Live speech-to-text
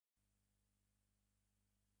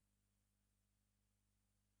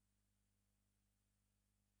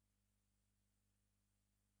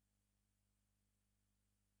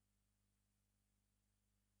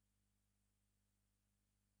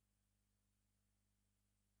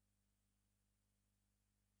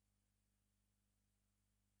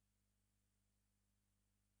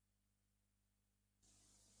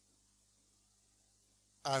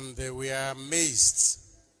And they were amazed,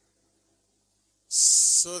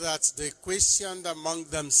 so that they questioned among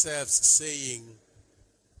themselves, saying,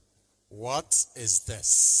 "What is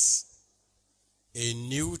this? A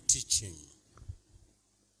new teaching.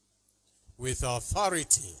 With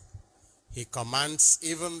authority, he commands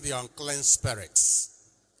even the unclean spirits,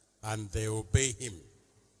 and they obey him."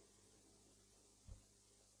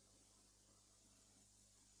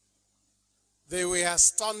 They were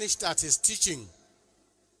astonished at his teaching,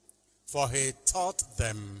 for he taught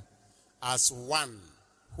them as one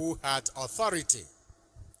who had authority,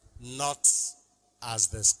 not as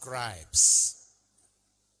the scribes.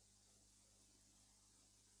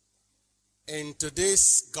 In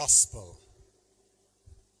today's gospel,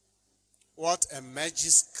 what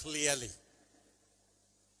emerges clearly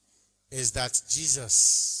is that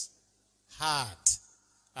Jesus had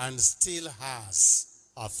and still has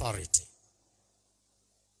authority.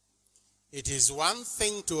 It is one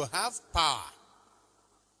thing to have power.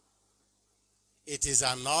 It is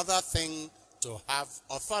another thing to have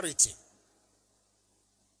authority.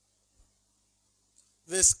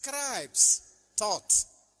 The scribes taught.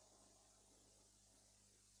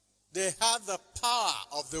 They had the power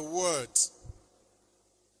of the word.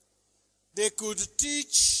 They could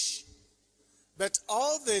teach, but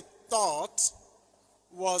all they taught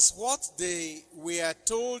was what they were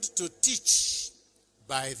told to teach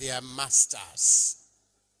by their masters.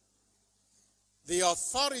 The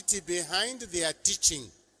authority behind their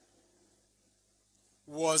teaching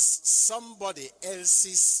was somebody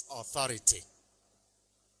else's authority.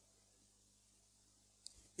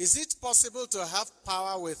 Is it possible to have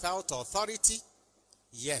power without authority?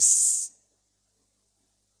 Yes.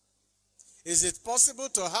 Is it possible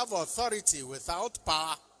to have authority without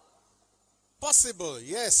power? Possible,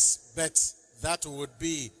 yes, but that would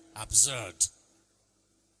be absurd.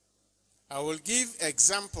 I will give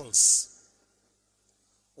examples.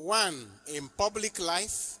 One in public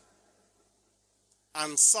life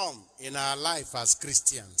and some in our life as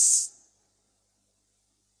Christians.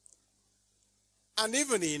 And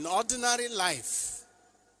even in ordinary life,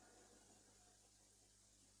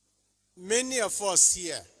 many of us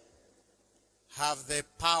here have the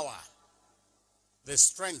power, the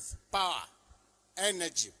strength, power,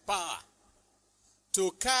 energy, power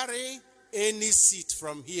to carry any seat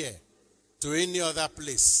from here to any other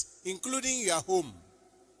place, including your home.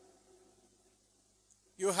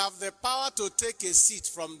 You have the power to take a seat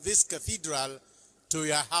from this cathedral to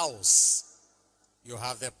your house. You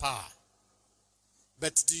have the power.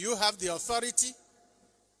 But do you have the authority?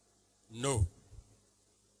 No.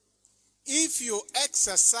 If you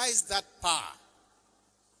exercise that power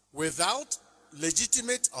without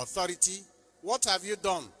legitimate authority, what have you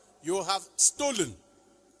done? You have stolen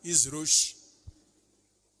his rush.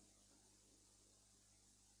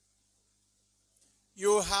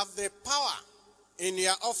 You have the power in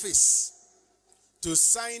your office to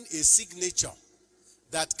sign a signature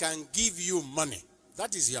that can give you money.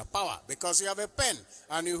 That is your power, because you have a pen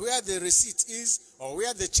and where the receipt is or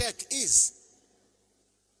where the check is.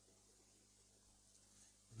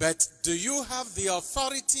 But do you have the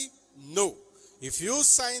authority? No. If you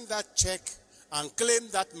sign that check and claim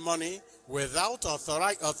that money without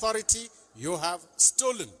authority, you have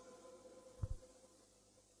stolen.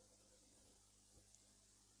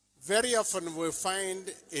 Very often we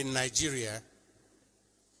find in Nigeria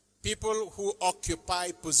people who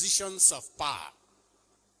occupy positions of power.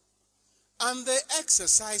 And they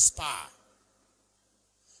exercise power,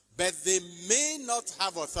 but they may not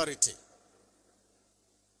have authority.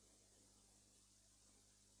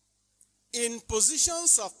 In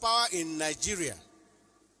positions of power in Nigeria,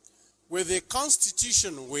 with the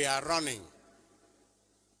constitution we are running,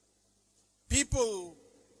 people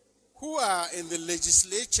who are in the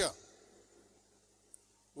legislature,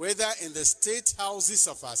 whether in the state houses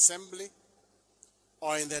of assembly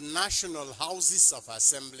or in the national houses of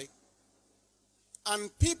assembly,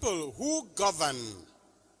 and people who govern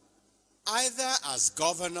either as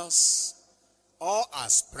governors or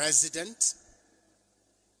as president,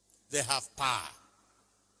 they have power.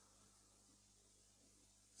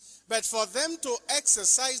 But for them to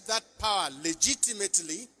exercise that power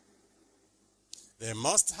legitimately, they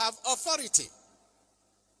must have authority.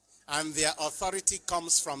 And their authority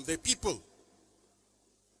comes from the people.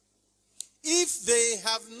 If they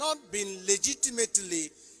have not been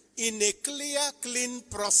legitimately in a clear, clean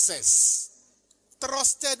process,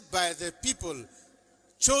 trusted by the people,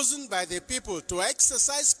 chosen by the people to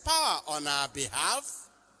exercise power on our behalf,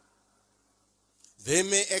 they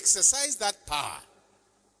may exercise that power,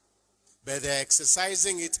 but they're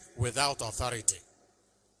exercising it without authority.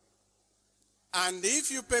 And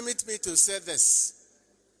if you permit me to say this,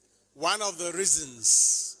 one of the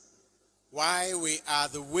reasons why we are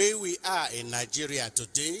the way we are in Nigeria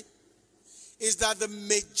today is that the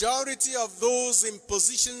majority of those in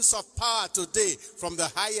positions of power today, from the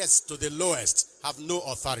highest to the lowest, have no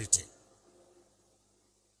authority.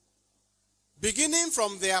 Beginning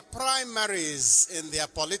from their primaries in their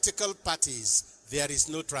political parties, there is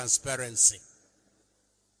no transparency.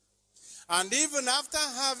 And even after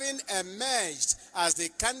having emerged as the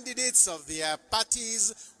candidates of their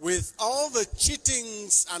parties with all the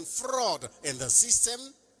cheatings and fraud in the system,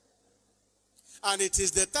 and it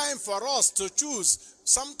is the time for us to choose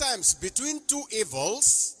sometimes between two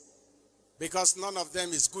evils, because none of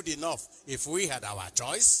them is good enough if we had our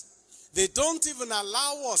choice. They don't even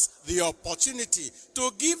allow us the opportunity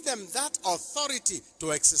to give them that authority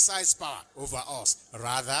to exercise power over us.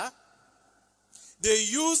 Rather, they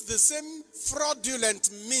use the same fraudulent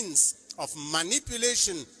means of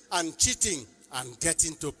manipulation and cheating and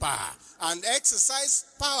getting to power, and exercise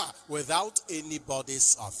power without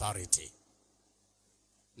anybody's authority.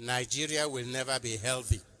 Nigeria will never be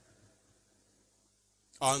healthy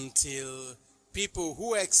until people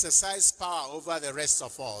who exercise power over the rest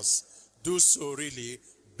of us do so really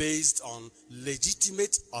based on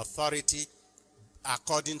legitimate authority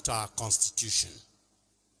according to our constitution.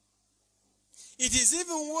 It is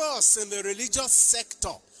even worse in the religious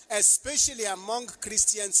sector, especially among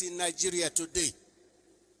Christians in Nigeria today.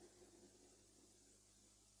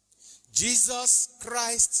 Jesus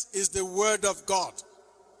Christ is the Word of God.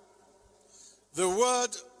 The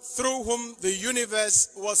Word through whom the universe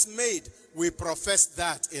was made. We profess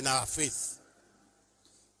that in our faith.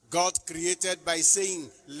 God created by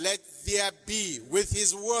saying, "Let there be," with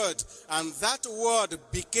his word, and that word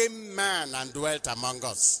became man and dwelt among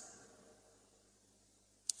us.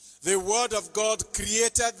 The word of God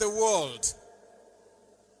created the world.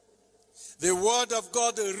 The word of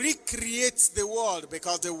God recreates the world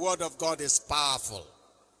because the word of God is powerful.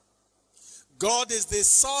 God is the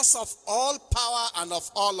source of all power and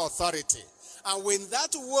of all authority. And when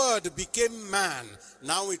that word became man,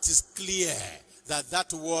 now it is clear that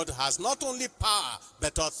that word has not only power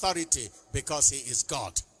but authority because he is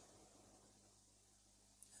God.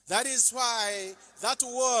 That is why that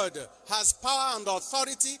word has power and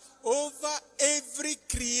authority over every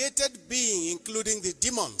created being, including the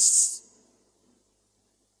demons.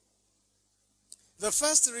 The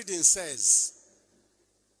first reading says,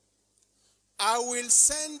 "I will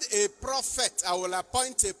send a prophet, I will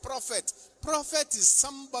appoint a prophet." Prophet is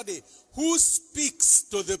somebody who speaks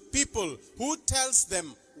to the people, who tells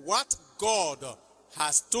them what God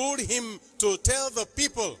has told him to tell the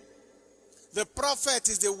people. The prophet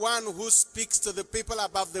is the one who speaks to the people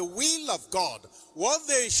about the will of God, what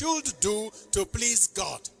they should do to please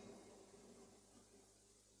God.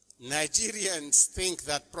 Nigerians think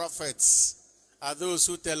that prophets are those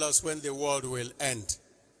who tell us when the world will end,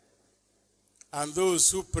 and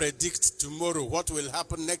those who predict tomorrow, what will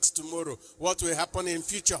happen next tomorrow, what will happen in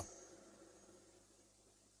future.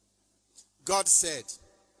 God said,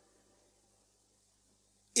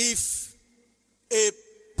 if a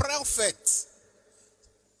prophet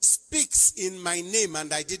speaks in my name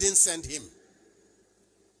and I didn't send him,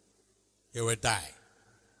 he will die.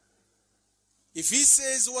 If he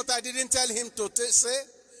says what I didn't tell him to say,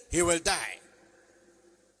 he will die.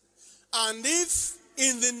 And if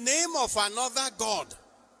in the name of another God,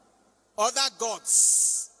 other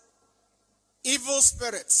gods, evil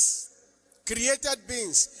spirits, created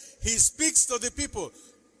beings, he speaks to the people,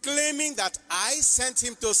 claiming that I sent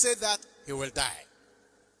him to say that, he will die.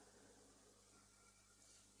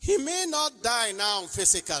 He may not die now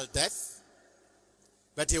physical death,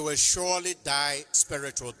 but he will surely die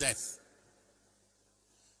spiritual death.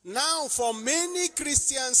 Now, for many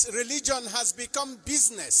Christians, religion has become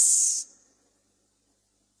business.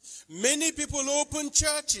 Many people open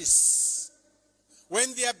churches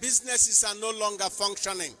when their businesses are no longer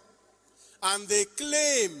functioning, and they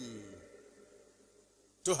claim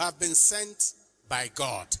to have been sent by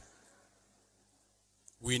God.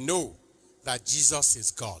 We know that Jesus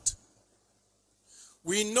is God.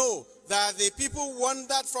 We know that the people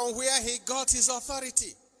wondered from where he got his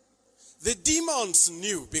authority. The demons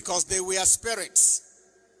knew because they were spirits.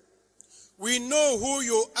 We know who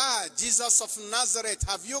you are, Jesus of Nazareth.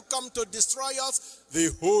 Have you come to destroy us?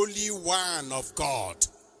 The Holy One of God.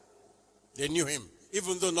 They knew him,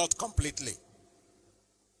 even though not completely.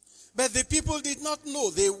 But the people did not know.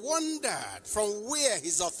 They wondered from where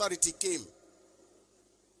his authority came.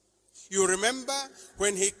 You remember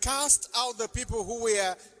when he cast out the people who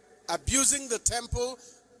were abusing the temple,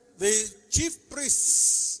 the chief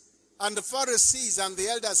priests And the Pharisees and the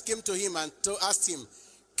elders came to him and asked him,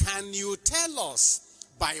 "Can you tell us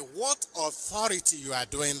by what authority you are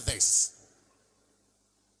doing this?"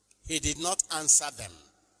 He did not answer them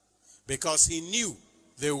because he knew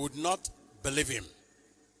they would not believe him.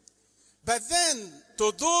 But then,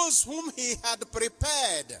 to those whom he had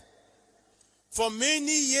prepared for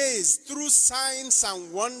many years through signs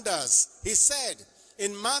and wonders, he said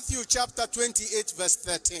in Matthew chapter 28,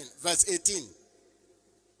 verse 18,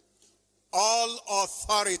 "All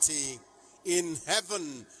authority in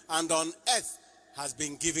heaven and on earth has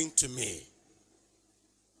been given to me.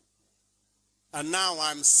 And now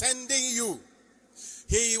I'm sending you."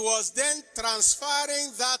 He was then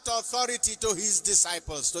transferring that authority to his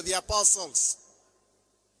disciples, to the apostles.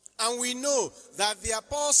 And we know that the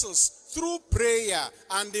apostles, through prayer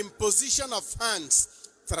and imposition of hands,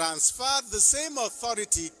 transferred the same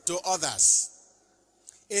authority to others.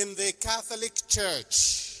 In the Catholic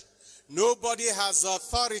Church, nobody has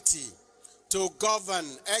authority to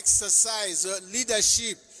govern, exercise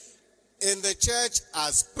leadership in the church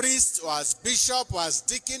as priest or as bishop or as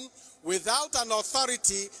deacon without an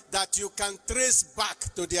authority that you can trace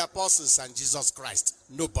back to the apostles and Jesus Christ.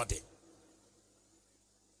 Nobody.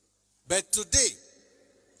 But today,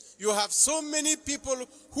 you have so many people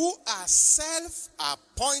who are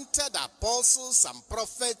self-appointed apostles and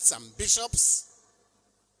prophets and bishops,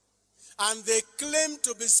 and they claim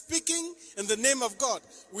to be speaking in the name of God.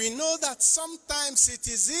 We know that sometimes it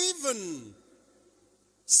is even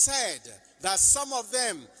said that some of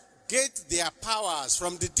them get their powers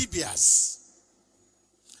from the dibias.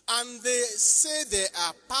 And they say they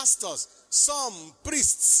are pastors, some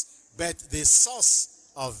priests, but the source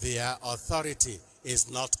of their authority is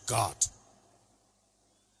not God.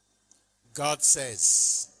 God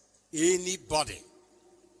says, anybody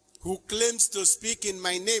who claims to speak in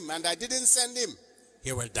my name and I didn't send him,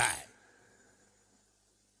 he will die.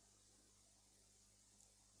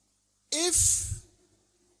 If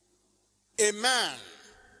a man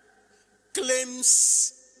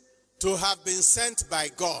claims to have been sent by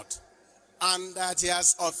God and that he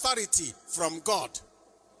has authority from God,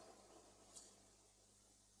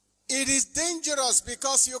 it is dangerous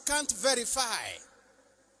because you can't verify.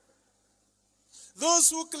 Those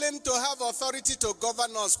who claim to have authority to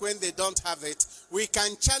govern us when they don't have it, we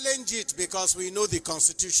can challenge it because we know the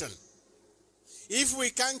Constitution. If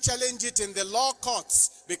we can't challenge it in the law courts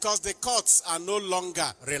because the courts are no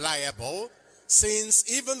longer reliable, since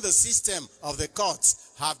even the system of the courts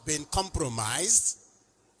have been compromised,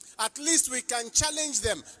 at least we can challenge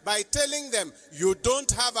them by telling them, you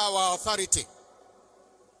don't have our authority.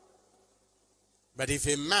 But if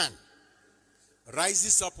a man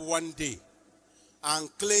rises up one day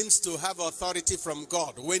and claims to have authority from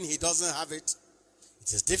God when he doesn't have it,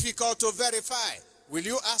 it is difficult to verify. Will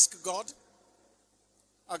you ask God?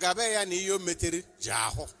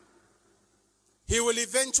 He will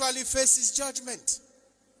eventually face his judgment.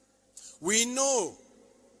 We know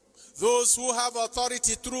those who have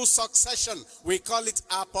authority through succession, we call it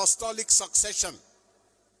apostolic succession.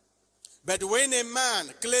 But when a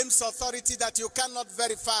man claims authority that you cannot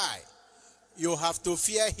verify, you have to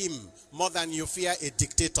fear him more than you fear a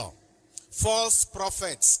dictator. False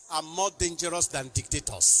prophets are more dangerous than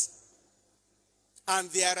dictators.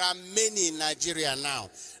 And there are many in Nigeria now.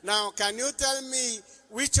 Now, can you tell me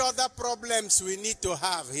which other problems we need to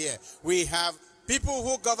have here? We have people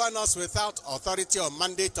who govern us without authority or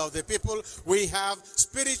mandate of the people. We have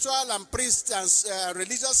spiritual and priests and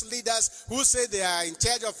religious leaders who say they are in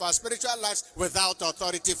charge of our spiritual lives without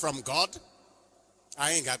authority from God.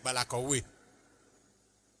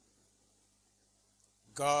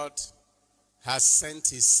 God has sent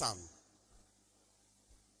his Son,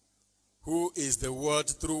 who is the Word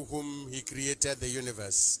through whom he created the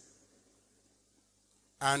universe.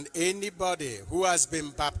 And anybody who has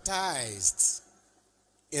been baptized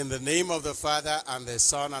in the name of the Father and the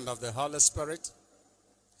Son and of the Holy Spirit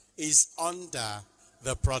is under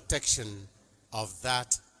the protection of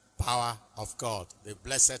that power of God, the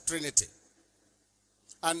Blessed Trinity.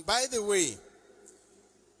 And by the way,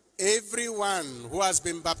 everyone who has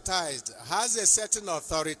been baptized has a certain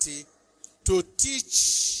authority to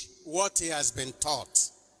teach what he has been taught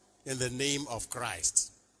in the name of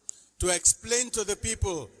Christ, to explain to the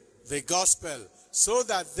people the gospel so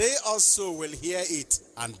that they also will hear it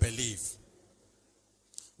and believe.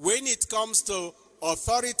 When it comes to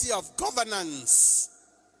authority of governance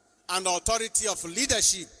and authority of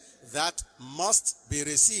leadership, that must be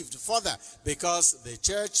received further because the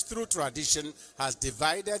church through tradition has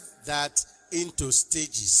divided that into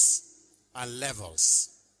stages and levels.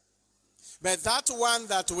 But that one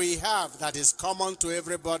that we have that is common to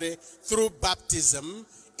everybody through baptism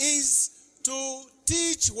is to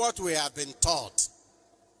teach what we have been taught.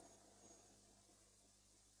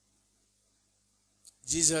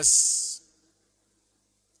 Jesus,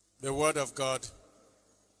 the Word of God,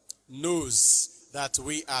 knows that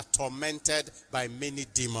we are tormented by many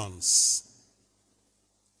demons.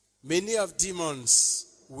 Many of demons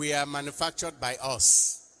were manufactured by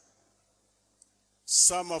us.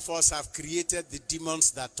 Some of us have created the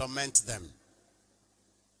demons that torment them.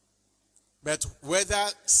 But whether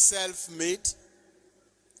self-made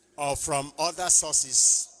or from other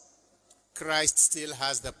sources, Christ still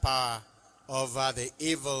has the power over the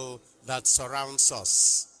evil that surrounds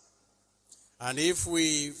us. And if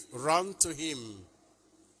we run to him,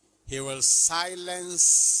 he will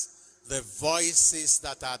silence the voices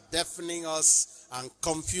that are deafening us and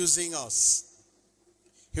confusing us.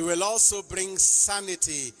 He will also bring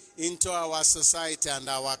sanity into our society and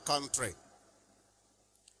our country.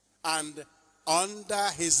 And under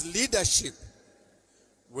his leadership,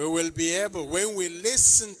 we will be able, when we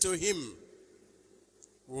listen to him,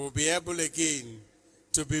 we will be able again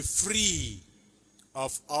to be free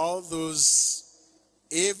of all those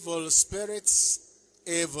evil spirits,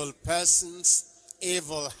 evil persons,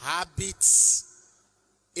 evil habits,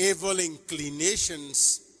 evil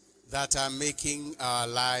inclinations that are making our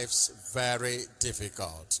lives very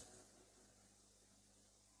difficult.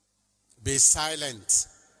 Be silent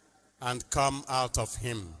and come out of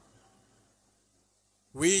him.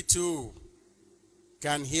 We too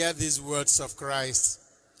can hear these words of Christ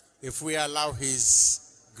if we allow his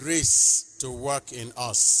grace to work in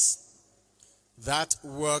us. That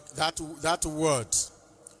word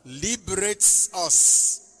liberates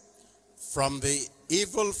us from the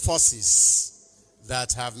evil forces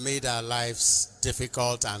that have made our lives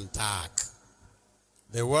difficult and dark.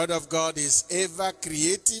 The Word of God is ever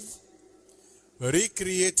creative,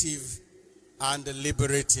 recreative, and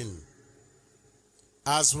liberating.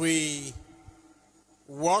 As we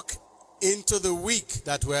walk into the week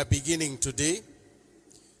that we are beginning today,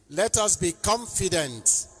 let us be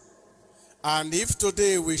confident. And if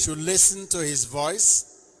today we should listen to his voice,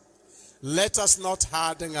 let us not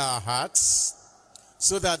harden our hearts,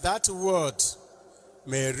 so that that word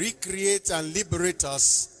may recreate and liberate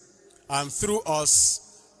us, and through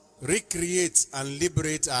us recreate and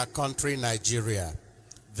liberate our country, Nigeria.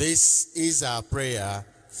 This is our prayer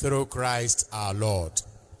through Christ our Lord.